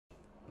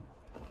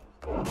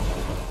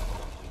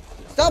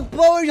Stop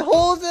blowing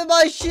holes in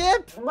my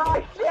ship!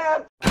 My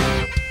ship!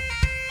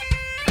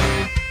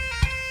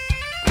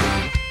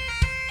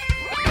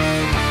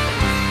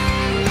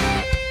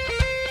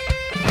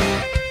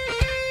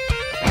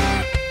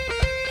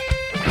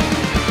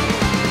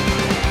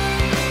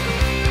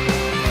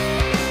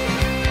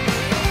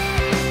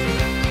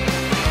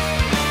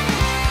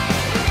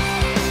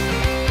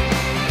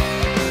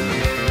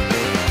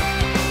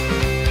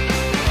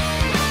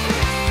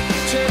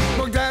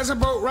 A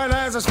boat right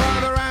as his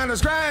father and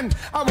his grand.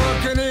 I'm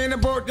working in a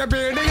boat, you're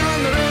building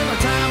on the river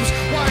Thames.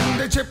 One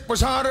day Chip was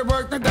hard at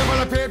work, the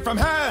devil appeared from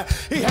hell.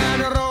 He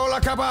had a roll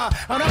of copper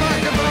and a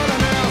bucket full of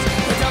nails.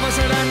 The devil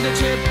said, and the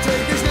Chip,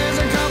 take these nails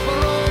and copper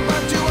roll,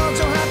 but you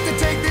also have to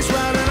take this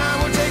rod and I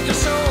will take your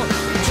soul.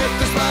 Chip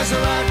despised the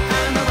rat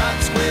and the rat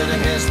squealed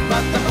and hissed,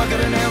 but the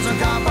bucket of nails and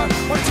copper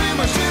were too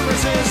much to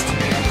resist.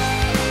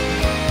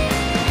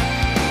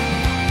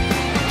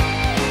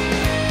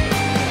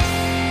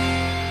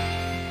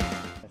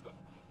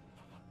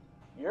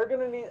 You're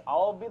gonna need.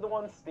 I'll be the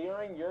one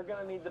steering. You're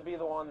gonna need to be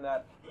the one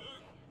that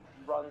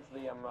runs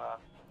the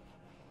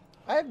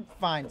I'm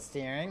fine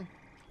steering.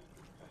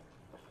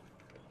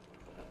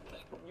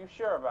 You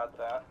sure about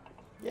that?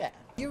 Yeah.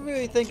 You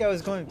really think I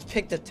was going to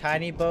pick the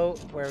tiny boat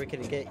where we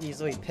could get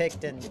easily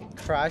picked and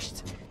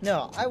crushed?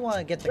 No, I want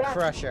to get the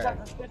crusher.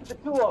 It's the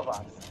two of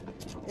us.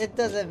 It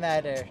doesn't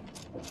matter.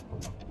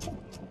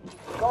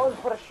 Go and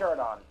put a shirt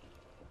on.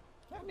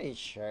 I don't need a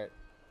shirt.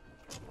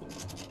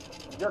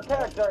 Your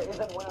character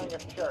isn't wearing a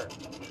shirt.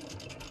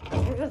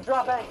 You just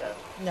drop anchor.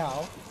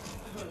 No.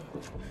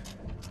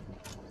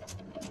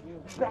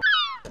 You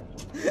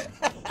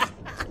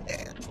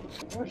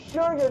You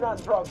sure you're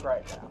not drunk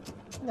right now?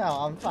 No,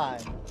 I'm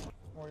fine.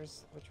 Which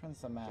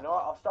one's the map? You know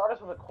what? I'll start us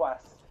with a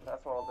quest.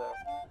 That's what I'll do.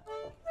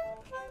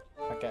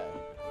 Okay.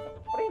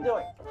 What are you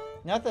doing?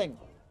 Nothing.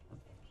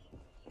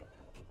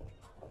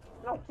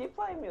 No, keep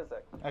playing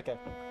music. Okay.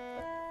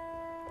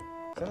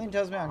 Something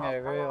tells me I'm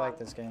gonna really like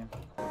this game.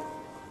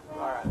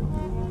 Alright.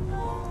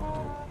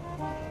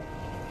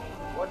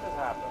 What just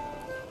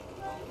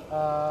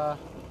happened?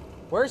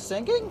 We're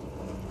sinking?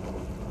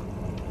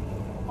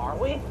 Are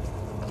we?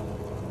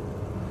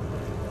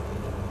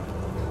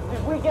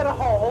 Did we get a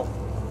hole?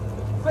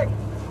 Quick!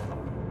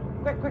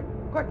 Quick, quick,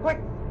 quick, quick!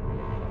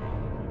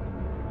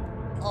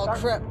 Oh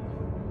crap.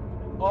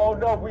 Oh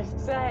no, we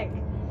sank!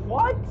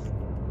 What?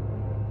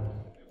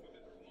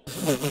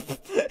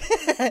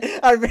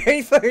 Our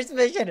very first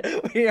mission,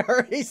 we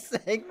already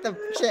sank the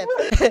ship.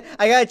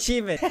 I got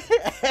achievement.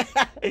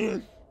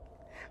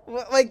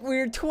 Like,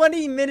 we're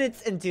 20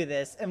 minutes into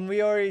this, and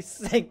we already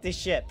sank the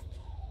ship.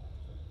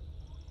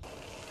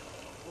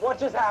 What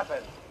just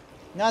happened?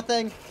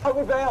 Nothing. Help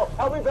me bail!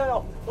 Help me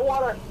bail! The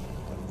water!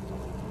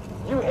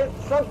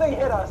 Something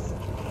hit us!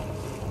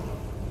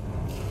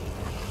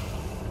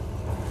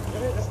 You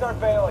need to start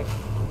bailing.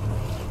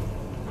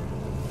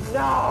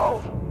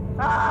 No!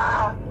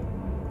 Ah!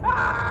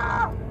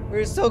 Ah!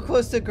 We're so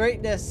close to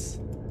greatness.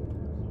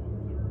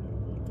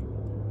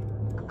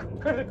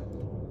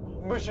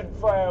 Mission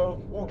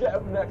failed. We'll get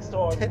him next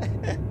time.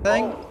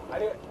 Thing? Oh, I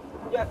did.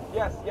 Yes,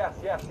 yes, yes,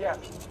 yes, yes.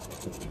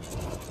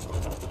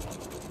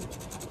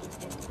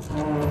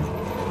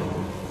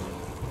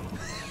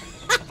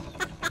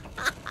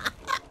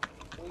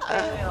 We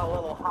came in a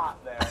little hot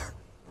there.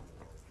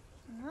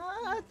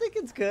 I think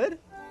it's good.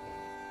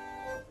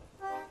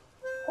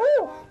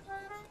 Woo!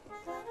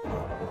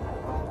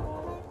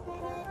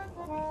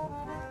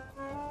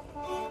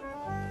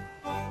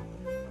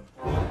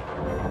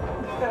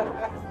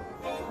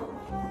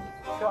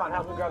 Come on,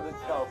 help me grab this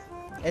scope.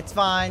 It's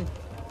fine.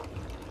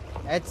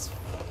 It's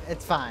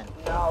fine.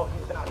 No,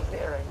 he's not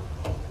steering.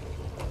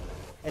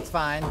 It's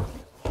fine.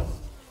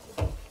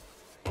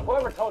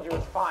 Whoever told you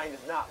it's fine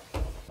is not.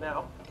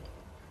 No.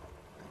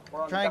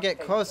 We're on Trying to get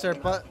duct tape closer,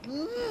 anyway. but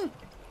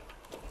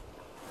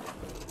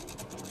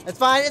it's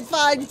fine. It's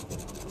fine.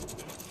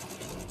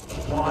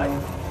 Why?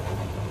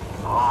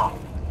 Ah!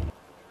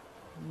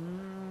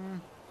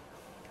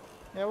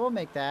 Yeah, we'll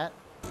make that.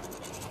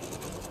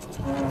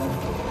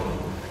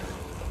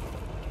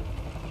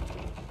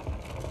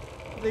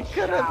 They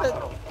could have been.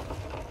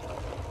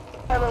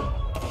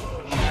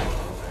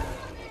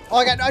 Oh,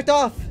 I got knocked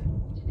off.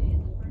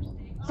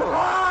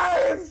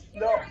 Surprise!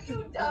 No.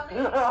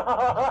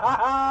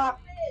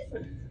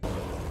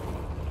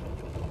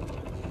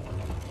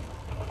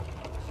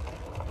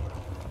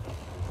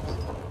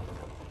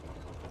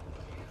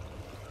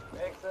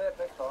 Fix it,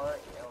 Victoria.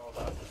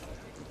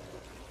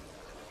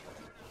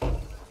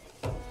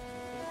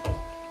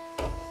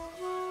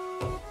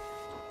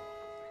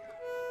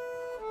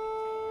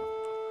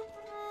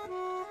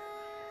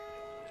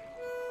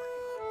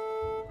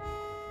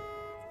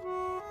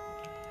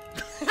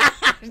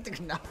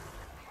 No.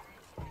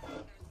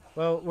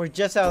 Well, we're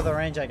just out of the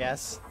range, I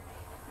guess.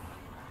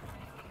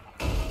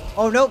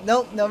 Oh, nope,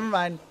 nope, never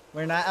mind.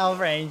 We're not out of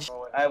range.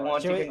 I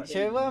want Should to we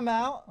continue. let him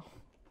out?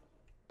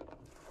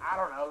 I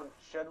don't know.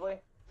 Should we?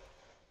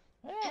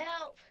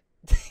 Help!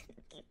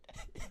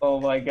 Oh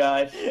my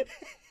gosh.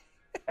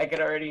 I could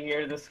already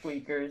hear the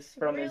squeakers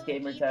from his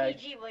gamer tag.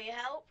 PG, will you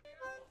help?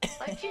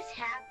 What just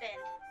happened?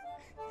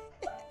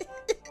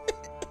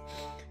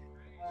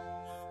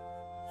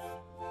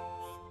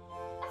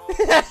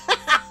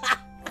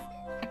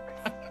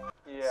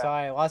 Yeah.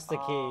 Sorry, I lost the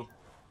key.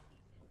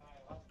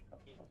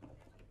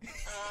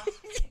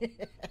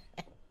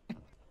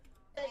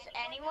 Does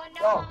anyone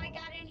know how I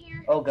got in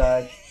here? Oh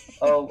gosh.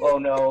 Oh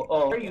no.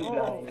 Oh, where are you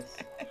guys?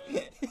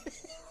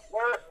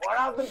 We're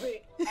on the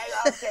beat. Hey,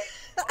 okay.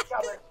 We're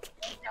coming.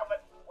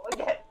 We're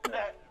getting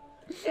there.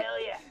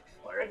 Hell yeah.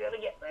 We're gonna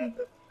get there.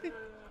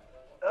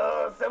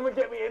 Oh, someone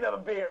get me another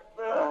beer.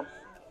 Ugh.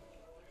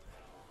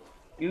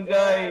 You Yeah,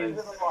 guys.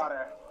 into the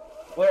water.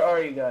 Where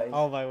are you guys?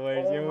 Oh my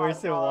word, Oh you're my worse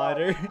than God.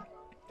 water.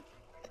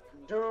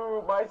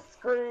 Dude, my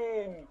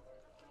screen.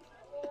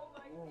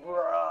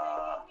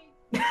 Bruh.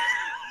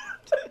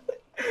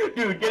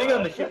 Dude, getting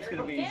on the ship's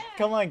gonna be.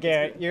 Come on,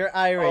 Garrett. You're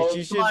Irish. Oh,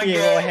 You should come on, be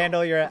able to Garrett.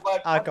 handle your Come on,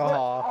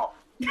 alcohol.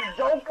 Oh,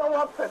 don't go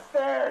up the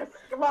stairs.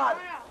 Come on.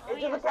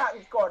 Into the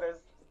captain's quarters.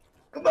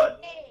 Come on.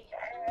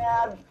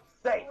 And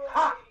safe.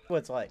 Ha!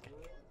 What's like?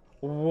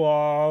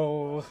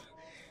 Whoa.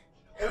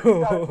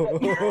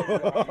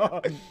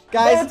 Oh,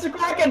 Guys, it's the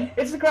Kraken!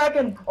 It's the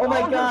Kraken! Oh my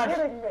You're gosh!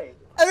 kidding me.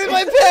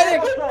 everybody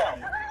panic! Full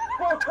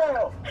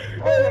sail. Full sail.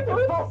 Panic and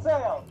full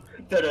sail.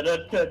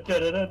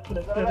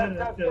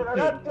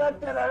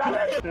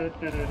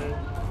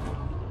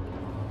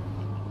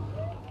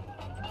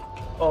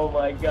 Oh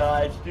my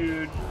gosh,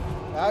 dude.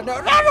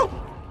 No!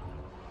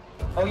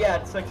 Oh yeah,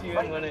 it sucks you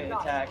in when it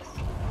attacks.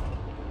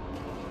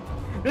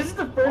 This is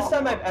the first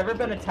time I've ever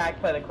been attacked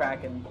by the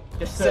Kraken.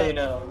 Just so you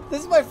know.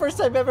 This is my first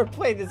time ever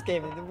playing this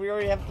game, and we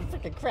already have the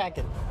freaking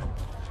Kraken.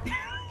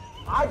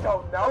 I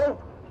don't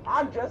know.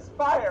 I'm just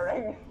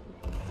firing.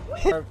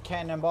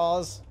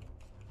 Cannonballs.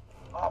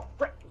 Oh,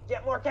 frick.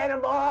 Get more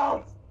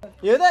cannonballs.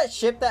 You know that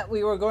ship that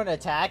we were going to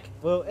attack?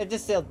 Well, it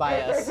just sailed by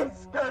They us.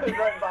 just skirted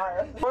right by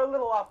us. We're a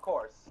little off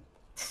course.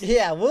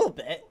 Yeah, a little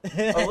bit.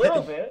 A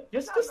little bit.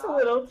 Just a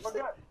little.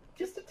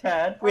 Just a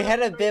tad. We had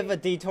a bit of a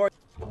detour.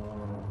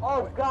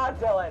 Oh God,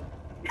 Dylan!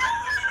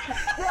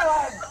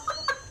 Dylan!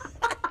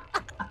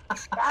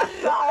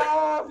 That's the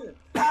hose!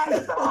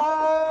 That's the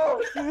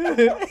hose!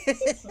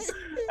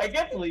 I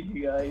can't believe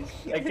you guys.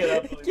 I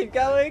cannot believe Keep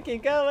going,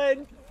 keep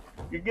going.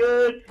 You're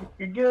good.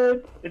 You're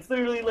good. It's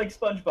literally like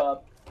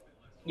SpongeBob.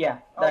 Yeah,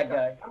 that Okay,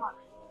 guy. Come on.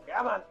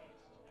 Come on.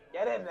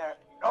 Get in there.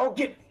 Oh,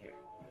 get here.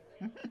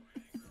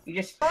 You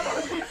just.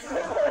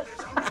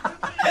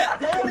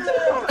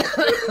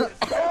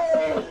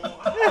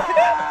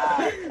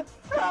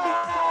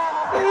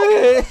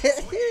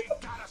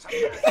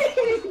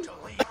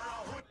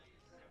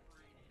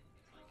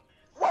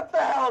 What the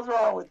hell's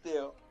wrong with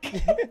you?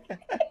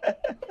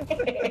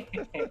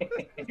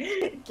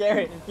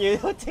 Garrett, if you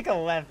don't take a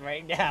left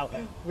right now,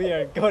 we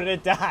are gonna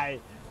die.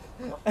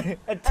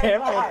 A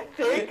terrible.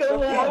 Take a The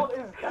left. boat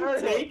is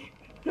turning. Take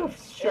the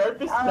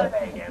sharpest left.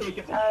 Take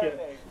it to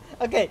ship.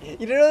 Okay,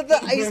 you know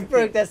the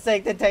iceberg that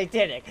sank the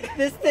Titanic?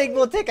 This thing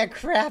will take a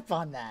crap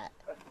on that.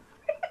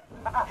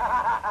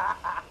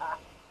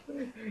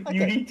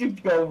 You need to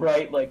go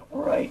right, like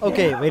right.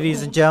 Okay, now.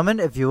 ladies and gentlemen,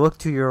 if you look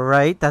to your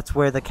right, that's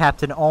where the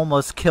captain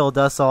almost killed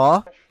us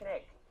all.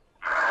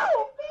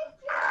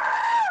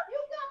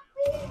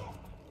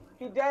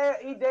 He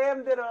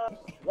damned it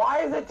up. Why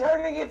is it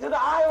turning into the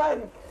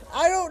island?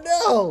 I don't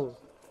know!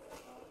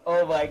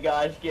 Oh my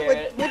gosh,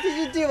 Garrett. What did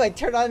you do? Like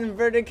turn on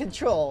inverted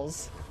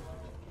controls?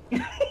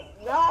 No,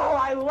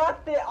 I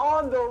left it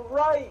on the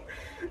right.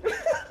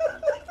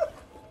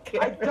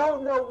 I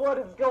don't know what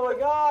is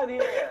going on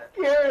here.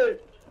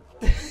 Garrett.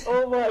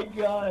 Oh my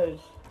gosh.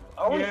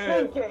 Are we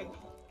Garrett. sinking?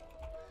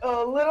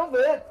 A little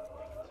bit.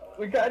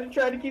 We're kind of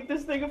trying to keep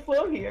this thing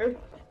afloat here.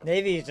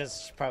 Navy's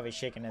just probably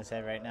shaking his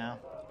head right now.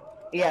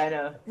 Yeah, I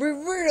know. We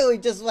really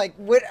just like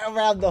went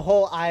around the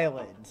whole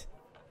island.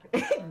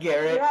 We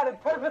Garrett. had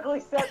it perfectly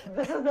set.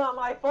 This is not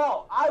my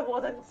fault. I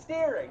wasn't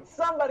steering.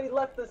 Somebody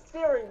left the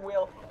steering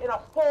wheel in a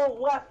full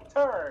left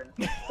turn.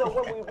 So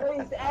when we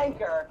raised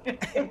anchor,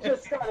 it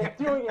just started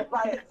doing it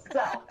by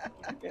itself.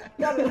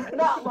 That is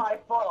not my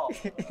fault.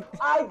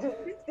 I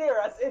didn't steer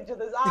us into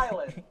this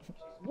island.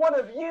 One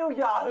of you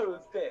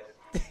yahoos did.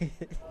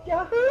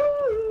 Yahoo!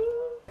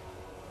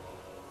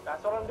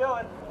 That's what I'm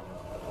doing.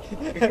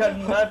 You're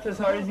cutting left as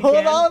hard as you Hold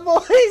can. on,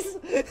 boys!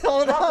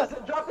 Hold on!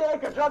 Drop the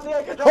anchor, drop the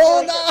anchor, drop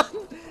Hold the anchor.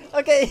 on!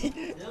 Okay.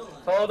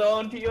 Hold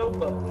on to your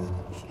boats.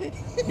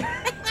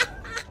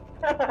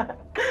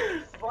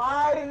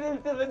 Slide it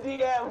into the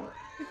DM.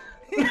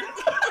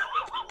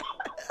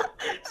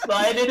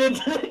 Slide it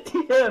into the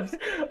DMs.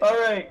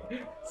 Alright.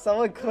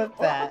 Someone clip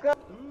that.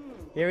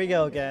 Here we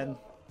go again.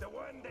 The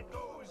one that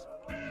goes.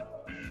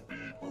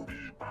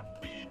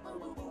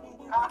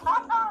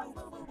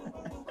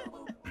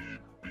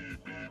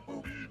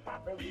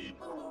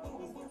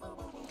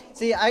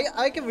 See,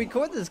 I can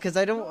record this because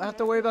I don't have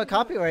to worry about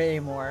copyright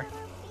anymore.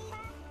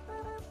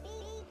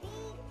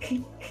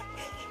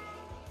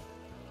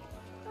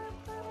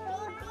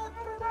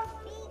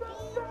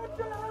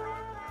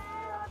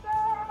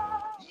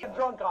 Get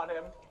drunk on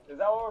him. Is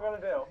that what we're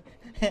gonna do?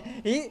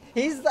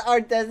 He's our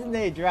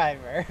designated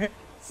driver,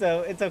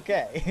 so it's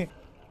okay.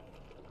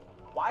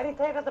 Why'd he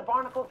take us to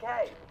Barnacle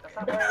Cave? That's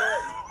not where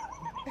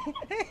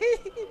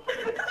it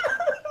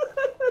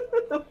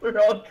is. We're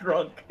all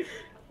drunk.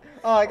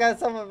 Oh, I got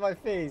some on my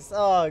face.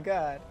 Oh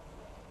god.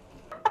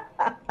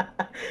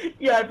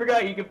 Yeah, I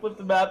forgot you can flip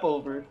the map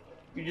over.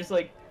 You're just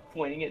like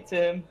pointing it to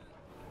him.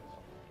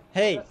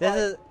 Hey, Just this like-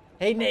 is.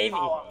 Hey, Navy.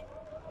 Oh,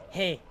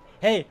 Hey,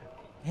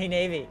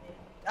 Navy.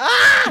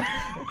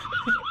 Ah!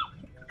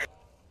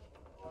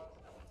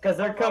 Because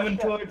they're coming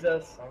towards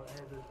us.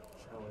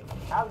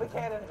 have the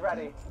cannons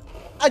ready.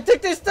 I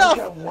took their stuff.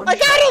 I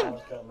got him.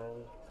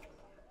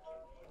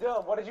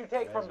 Dylan, what did you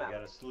take from We them?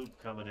 got a sloop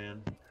coming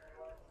in.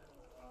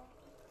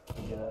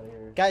 Get out of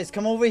here. Guys,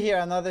 come over here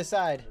on the other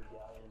side.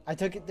 I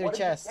took their What did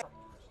you chest. take?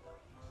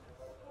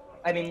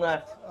 I mean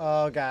left.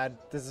 Oh god,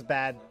 this is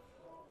bad.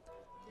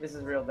 This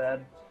is real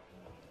bad.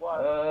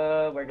 What?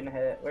 We're gonna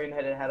hit it. We're gonna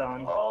hit it head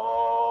on.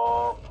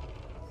 Oh!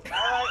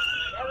 Alright,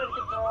 damage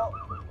control.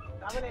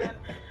 Coming in.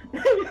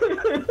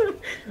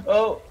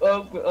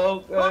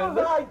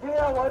 Whose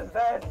idea was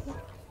this?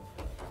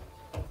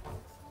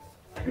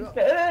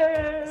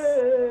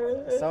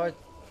 So,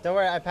 don't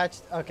worry, I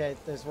patched. Okay,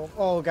 there's one.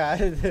 Oh god.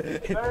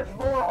 There's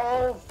more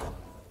holes.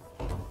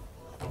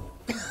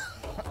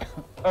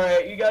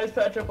 Alright, you guys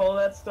patch up all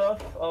that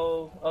stuff.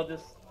 I'll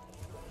just.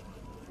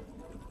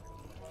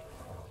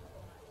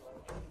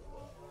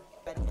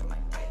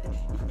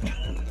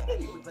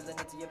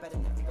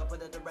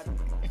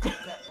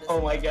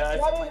 Oh my god.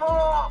 Shut it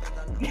off!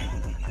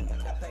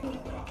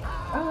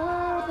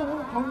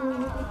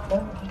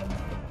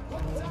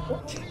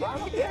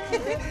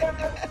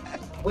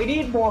 We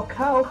need more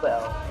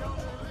cowbell.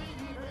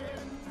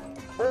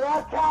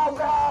 More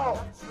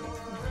cowbell!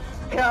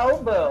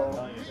 Cowbell.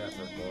 Telling you that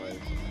for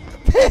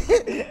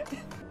boys.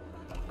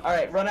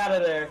 Alright, run out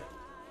of there.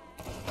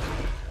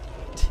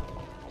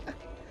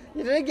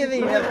 You didn't give me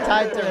enough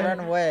time to run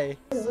away.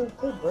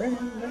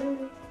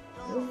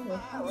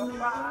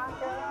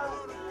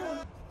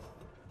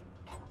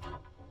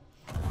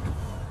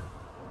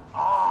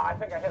 Ah, I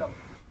think I hit him.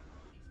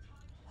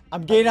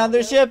 I'm getting on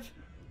their ship.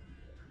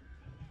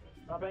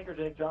 Drop anchor,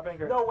 Jake. Drop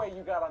anchor. No way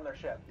you got on their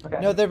ship.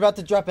 No, they're about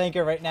to drop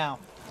anchor right now.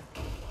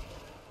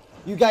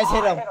 You guys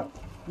hit I them. hit him.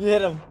 You hit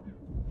them.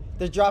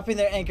 They're dropping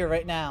their anchor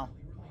right now.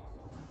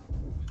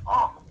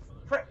 Oh,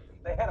 frick!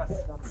 They hit us.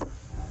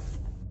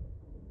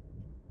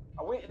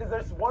 Is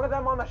there one of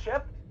them on the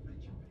ship?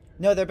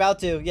 No, they're about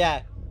to.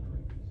 Yeah.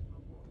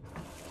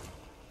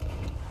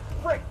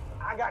 Frick!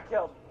 I got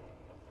killed.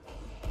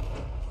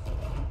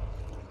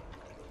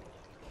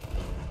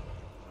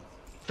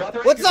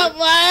 What's up,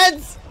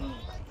 lads?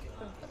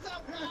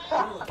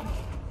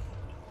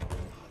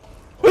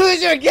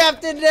 Who's your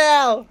captain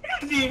now?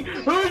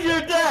 Who's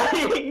your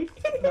daddy?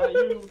 Not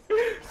you.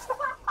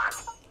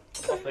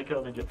 They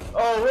killed me.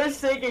 Oh, we're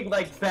sinking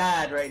like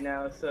bad right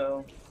now,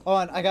 so. Hold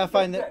on, I gotta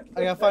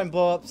find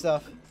blow up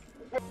stuff.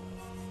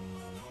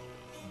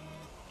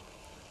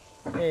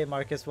 Hey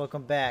Marcus,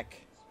 welcome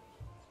back.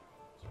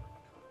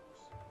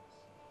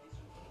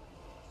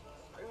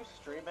 Are you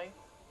streaming?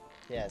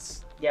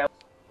 Yes. Yeah.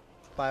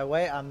 By the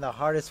way, I'm the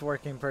hardest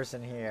working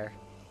person here.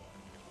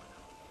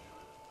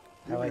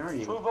 I like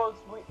Who votes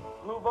we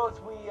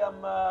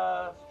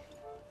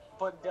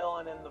put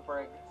Dylan in the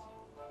brig?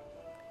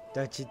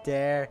 Don't you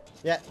dare.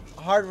 Yeah,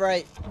 hard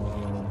right.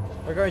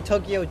 We're going to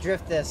Tokyo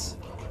drift this.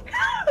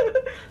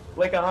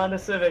 Like a Honda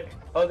Civic.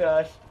 Oh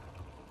gosh.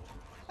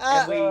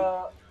 Ah, And we,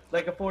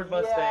 like a Ford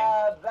Mustang.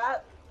 Yeah,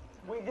 that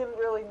we didn't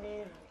really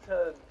need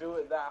to do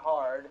it that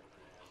hard.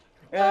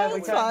 Yeah, we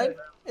it's kinda- fine.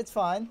 It's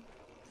fine.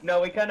 No,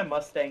 we kind of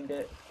Mustanged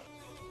it.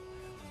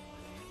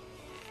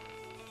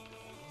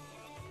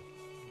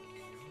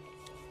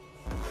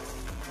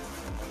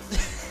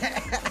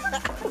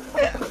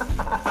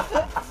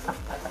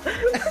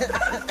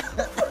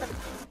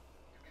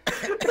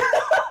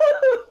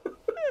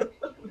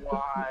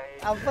 Why?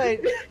 I'm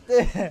playing.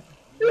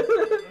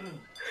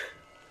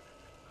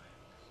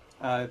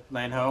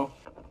 Lanho.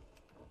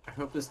 I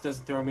hope this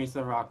doesn't throw me to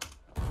the rock.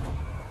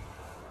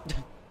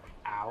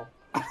 Ow.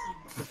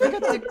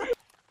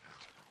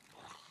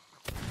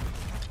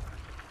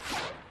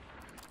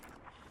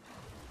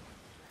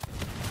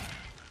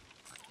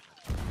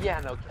 Yeah,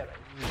 no kidding.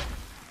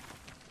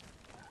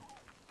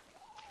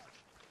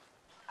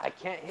 I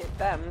can't hit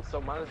them,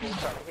 so might as well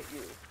try to hit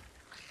you.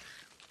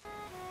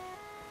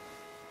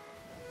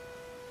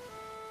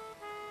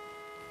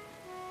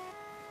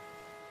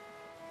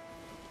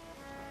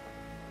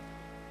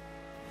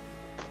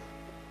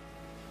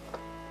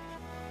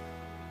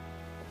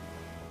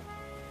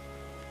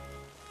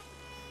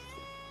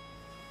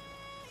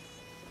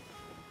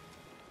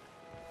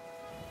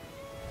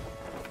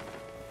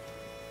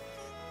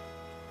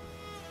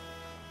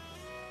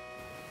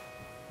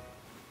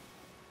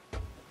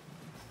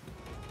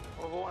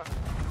 Oh,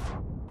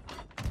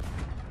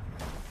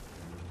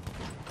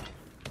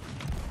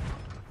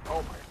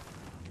 oh my.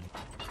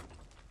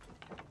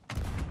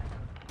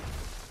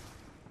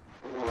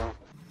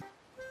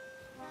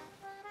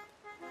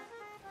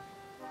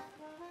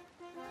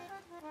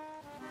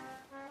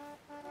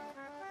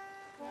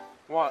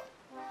 What?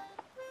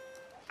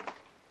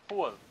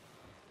 What?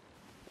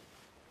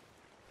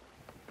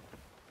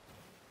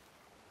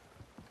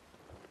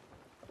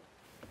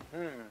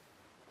 Ooh.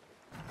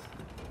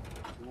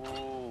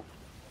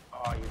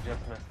 Oh, you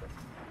just missed it.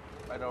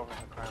 Right over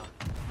the crown.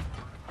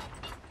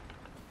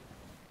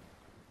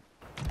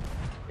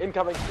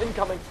 Incoming,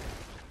 incoming.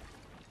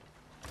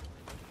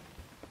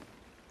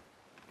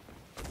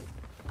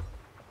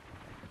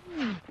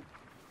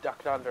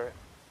 Ducked under it.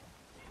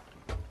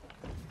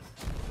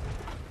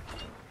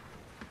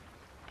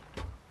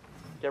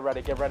 Get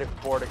ready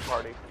for boarding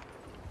party.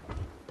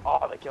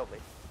 Oh, they killed me.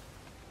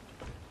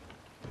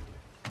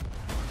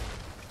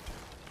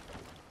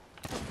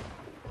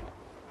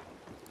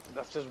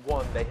 That's just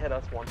one. They hit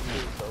us once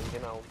too, so you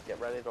know, get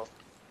ready to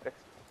fix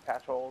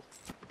patch holes.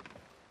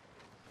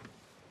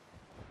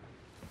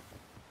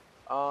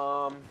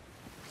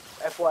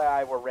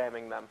 FYI, we're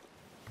ramming them.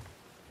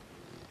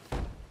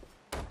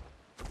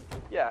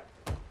 Yeah.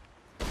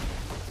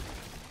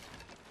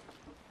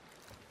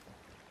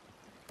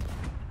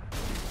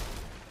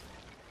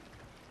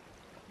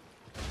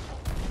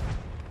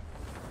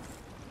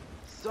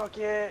 Suck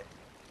it.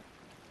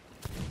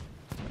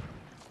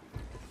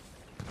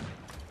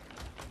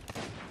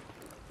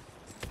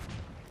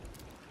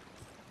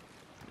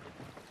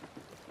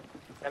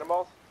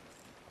 Cannonballs?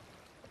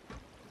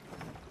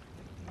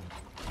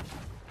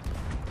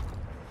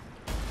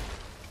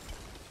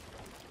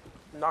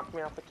 Knock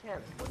me off the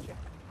cannon, would you?